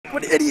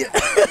What an idiot.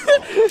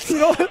 You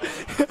know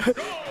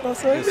what I'm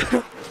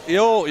saying?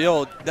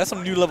 Yo, that's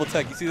some new level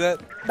tech. You see that?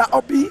 That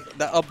up B.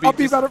 That up B. Up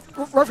B better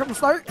right from the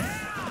start.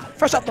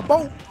 Fresh out the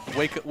boat.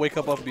 Wake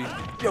up up B.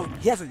 Yo,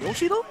 he has a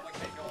Yoshi though?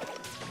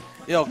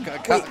 Yo,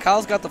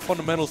 Kyle's got the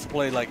fundamentals to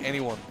play like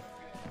anyone.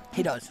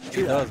 He does.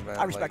 He does, man.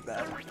 I respect like,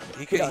 that.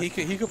 He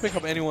could pick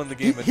up anyone in the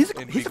game. He's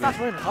a fast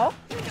learner, huh?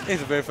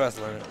 He's a very fast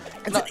learner.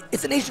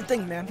 It's an Asian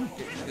thing, man.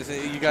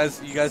 You guys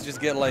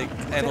just get like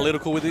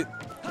analytical with it.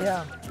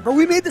 Yeah, bro,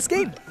 we made this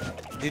game.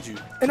 Did you?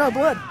 In our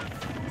blood.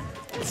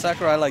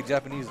 Sakurai like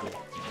Japanese though,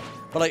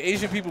 but like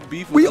Asian people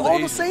beef with We other all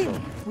the Asians, same.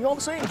 bro. We all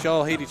the same. But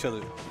y'all hate each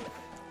other.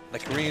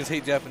 Like Koreans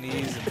hate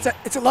Japanese.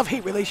 It's a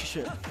love-hate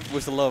relationship.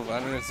 What's the love? I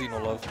never see no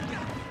love.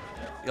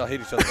 Y'all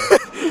hate each other.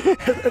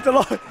 It's a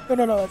love.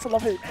 No. It's a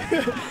love-hate.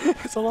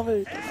 It's a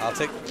love-hate. I'll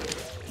take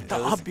The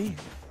up B.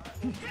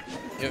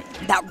 Yeah.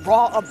 That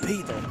raw up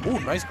B though. Ooh,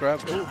 nice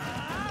grab. Ooh.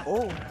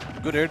 Oh.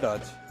 Good air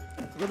dodge.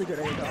 Really good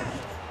air dodge.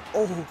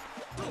 Oh.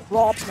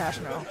 Raw up smash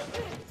now.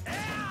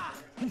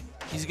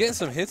 He's getting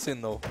some hits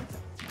in though.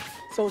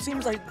 So it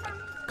seems like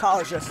Kyle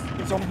is just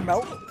zoning him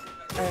out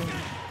and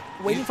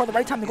waiting for the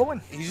right time to go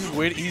in. He's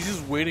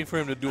just waiting for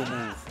him to do a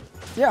move.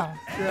 Yeah.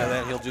 And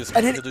then he'll just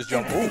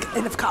jump.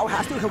 And if Kyle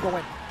has to, he'll go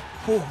in.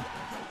 Boom.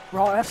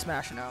 Raw F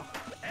smash now.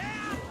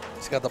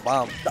 He's got the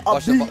bomb.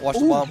 Watch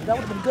the bomb. That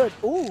would have been good.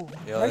 Ooh.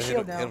 Yeah, nice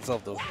shield now. hit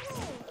himself though.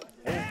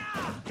 Ooh.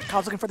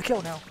 Kyle's looking for the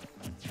kill now.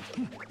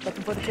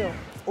 Looking for the kill.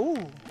 Ooh.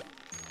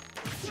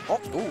 Oh,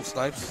 ooh,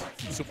 snipes.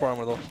 Super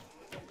armor though.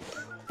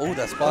 Oh,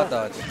 that spot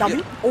dodge.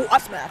 Yeah. Oh,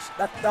 up smash.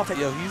 That'll take.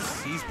 Yo,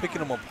 he's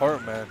picking him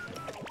apart, man.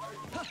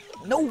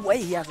 No way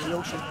he has a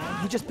Yoshi,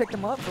 man. He just picked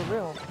him up for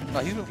real.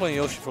 Nah, he's been playing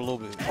Yoshi for a little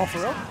bit. Oh, for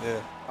real?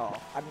 Yeah. Oh,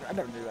 I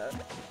never knew that.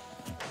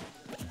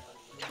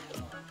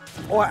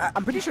 Oh,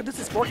 I'm pretty sure this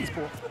is Sporky's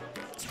pool.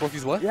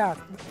 Sporky's what? Yeah.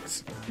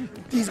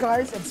 These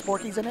guys and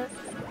Sporky's in it.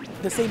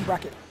 The same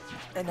bracket.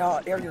 And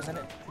Ariel's in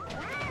it.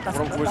 That's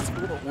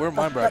brutal. Where's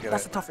my bracket?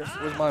 That's the toughest.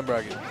 Where's my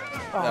bracket?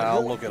 Yeah,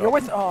 I'll look it up. You're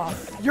with,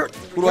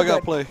 Who do I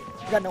gotta play?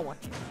 You got no one.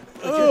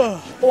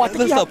 Oh, I think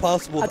that's not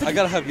possible. I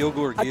gotta have Yogo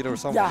or Gator or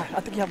something. Yeah,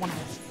 I think you have one of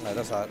those. Nah,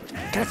 that's hot.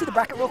 Can I see the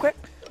bracket real quick?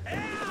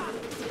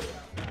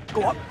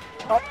 Go up.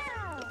 Up.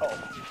 Oh.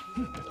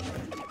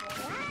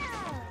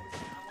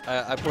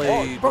 I play.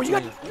 Oh, bro, you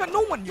got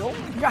no one, yo.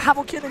 You got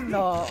Havo Kid and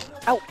out.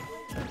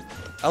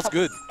 That's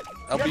good.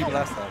 I'll beat him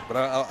last time, but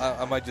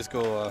I might just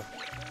go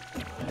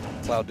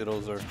Cloud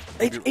Dittos or.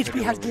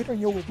 HP has Gator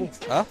and Yogo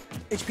both. Huh?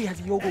 HP has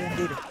Yogo and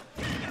Gator.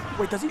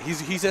 Wait, does he?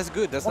 He's as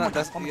good. That's not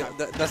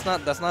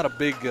a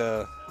big.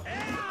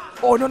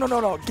 Oh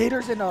no.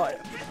 Gator's in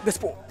this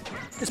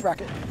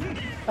bracket.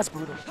 That's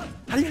brutal.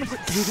 How do you even put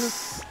Gator?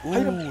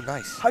 Ooh,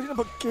 nice. How do you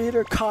even put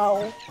Gator,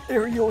 Kyle,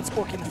 Ariel, and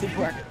Sporky in the same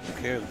bracket?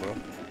 Who cares, bro?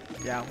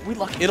 Yeah, we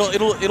lucky. It'll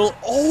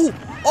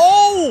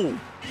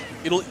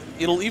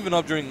even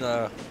up during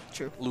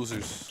True.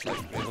 losers. Like,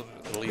 it'll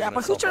Yeah, even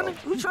but who's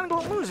itself trying to go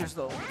on losers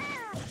though?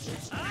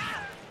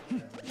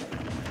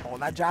 Oh,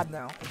 that jab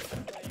now.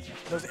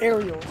 Those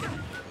aerials.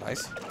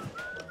 Nice.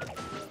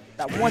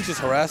 That He's one just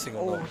harassing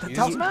him Oh, though. the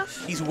top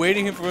smash? He's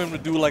waiting for him to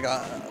do like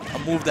a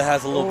move that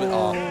has a little bit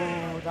off.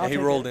 And he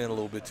rolled in a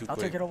little bit too I'll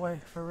quick. take it away,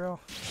 for real.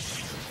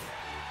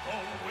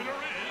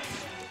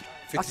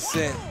 50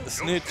 Cent, the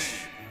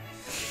snitch.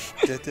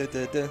 Da, da,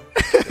 da, da.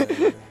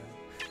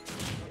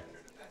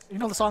 You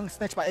know the song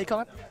Snitch by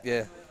Akon?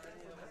 Yeah.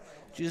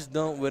 Just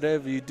don't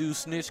whatever you do,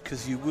 snitch,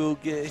 cause you will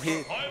get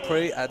hit.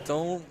 Pray I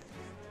don't.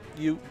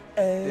 You.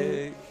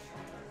 Hey.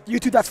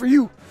 YouTube, that's for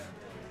you.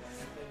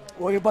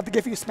 Well, we're about to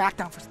give you a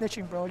smackdown for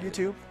snitching, bro.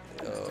 YouTube.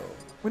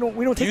 We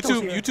don't take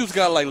those here. YouTube's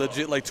got like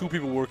legit like 2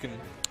 people working.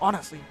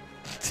 Honestly,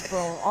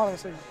 bro.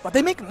 Honestly, but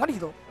they making money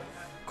though.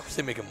 Of course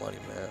they making money,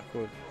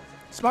 man.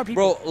 Smart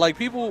people. Bro, like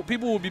people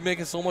will be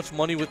making so much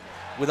money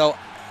without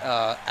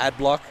ad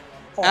block.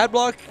 Oh, ad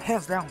block,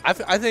 hands down.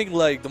 I think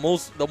like the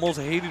most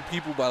hated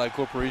people by like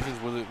corporations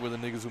were the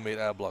niggas who made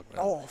ad block.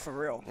 Man. Oh, for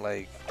real.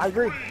 Like I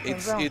agree.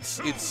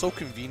 It's so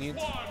convenient,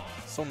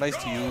 so nice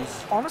to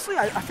use. Honestly,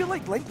 I feel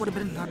like Link would have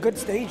been a good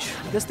stage.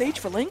 This stage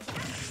for Link.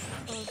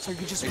 So you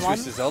could just run.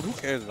 Zelda, who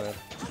cares, man?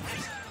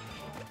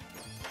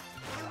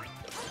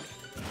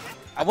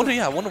 I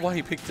wonder why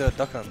he picked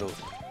Duck Hunt though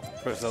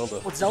for Zelda.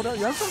 With Zelda,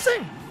 yeah, that's what I'm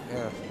saying.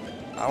 Yeah,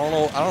 I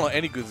don't know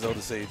any good Zelda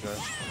sage, man.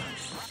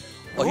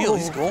 Oh,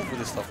 he's going for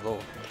this stuff though.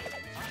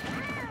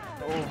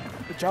 Oh,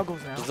 the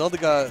juggles now. Zelda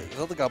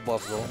got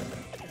buffs though.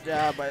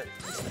 Yeah, but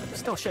it's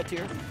still shit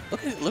tier.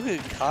 Look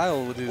at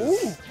Kyle with his.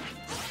 Ooh.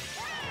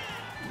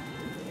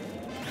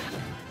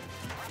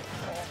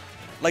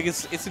 Like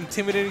it's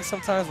intimidating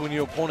sometimes when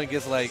your opponent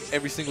gets like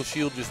every single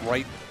shield just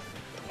right.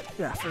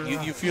 Yeah, for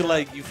you feel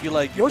like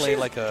you're playing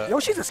like a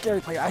Yoshi's a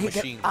scary player. I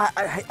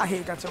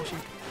hate against Yoshi.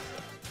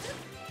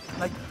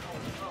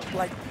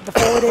 Like the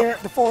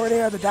forward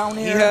air, the down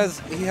air.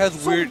 He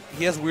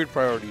has weird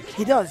priorities.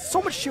 He does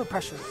so much shield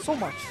pressure, so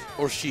much.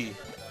 Or she.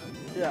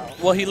 Yeah.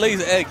 Well, he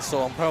lays eggs,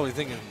 so I'm probably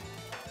thinking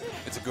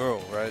it's a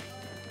girl, right?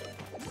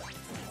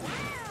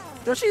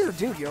 Yoshi's a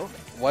dude, yo.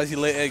 Why does he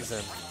lay eggs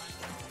then?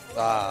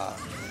 Ah.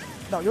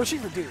 No,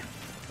 Yoshi's a dude.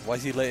 Why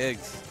does he lay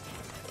eggs?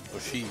 Or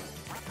she?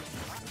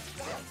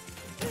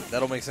 That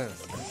don't make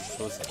sense.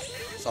 So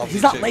it's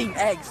He's not laying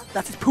eggs.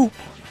 That's his poop.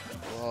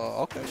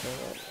 Okay.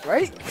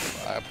 Right?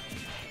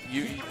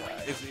 You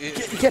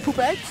can't poop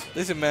eggs?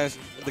 Listen, man.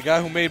 The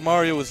guy who made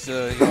Mario was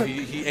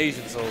he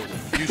Asian, so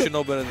you should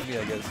know better than me,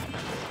 I guess.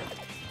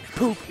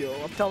 Poop, yo.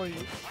 I'm telling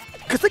you.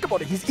 Cause think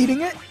about it. He's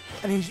eating it,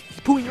 and he's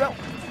pooing you out.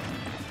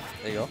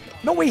 There you go.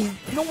 No way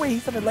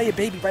he's gonna lay a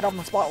baby right on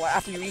the spot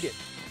after you eat it.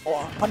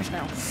 Oh, punish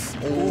now.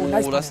 Oh,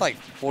 nice that's punish.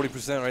 like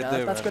 40% right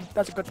there, That's man. good.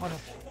 That's a good punish.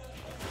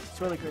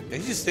 It's really good. Yeah,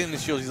 he's just staying in the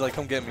shield. He's like,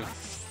 come get me.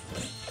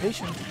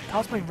 Patient.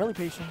 Kyle's playing really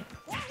patient.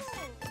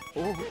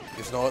 Oh.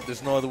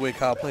 There's no other way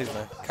Kyle plays,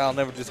 man. Kyle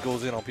never just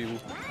goes in on people.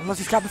 Unless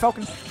he's Captain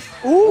Falcon.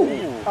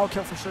 Ooh. I'll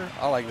kill for sure.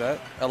 I like that.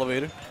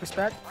 Elevator.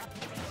 Respect.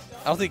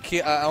 I don't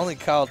think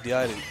Kyle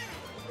DI'd it.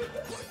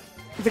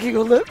 You think he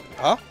could live?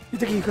 Huh? You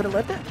think he could have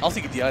lived it? I don't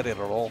think he DI'd it at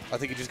all. I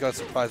think he just got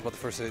surprised by the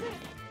first hit.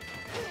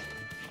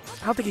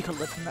 I don't think he could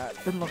live from that.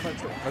 Didn't look like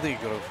it. I think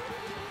he could have.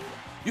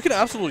 You can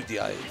absolutely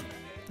DI it.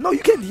 No, you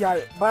can DI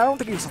it, but I don't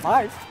think he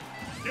survived.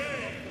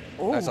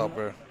 Oh. Nice up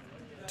air.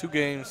 2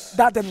 games.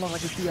 That didn't look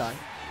like his DI.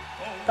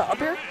 That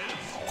up air?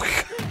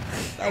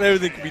 Not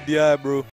everything can be DI, bro.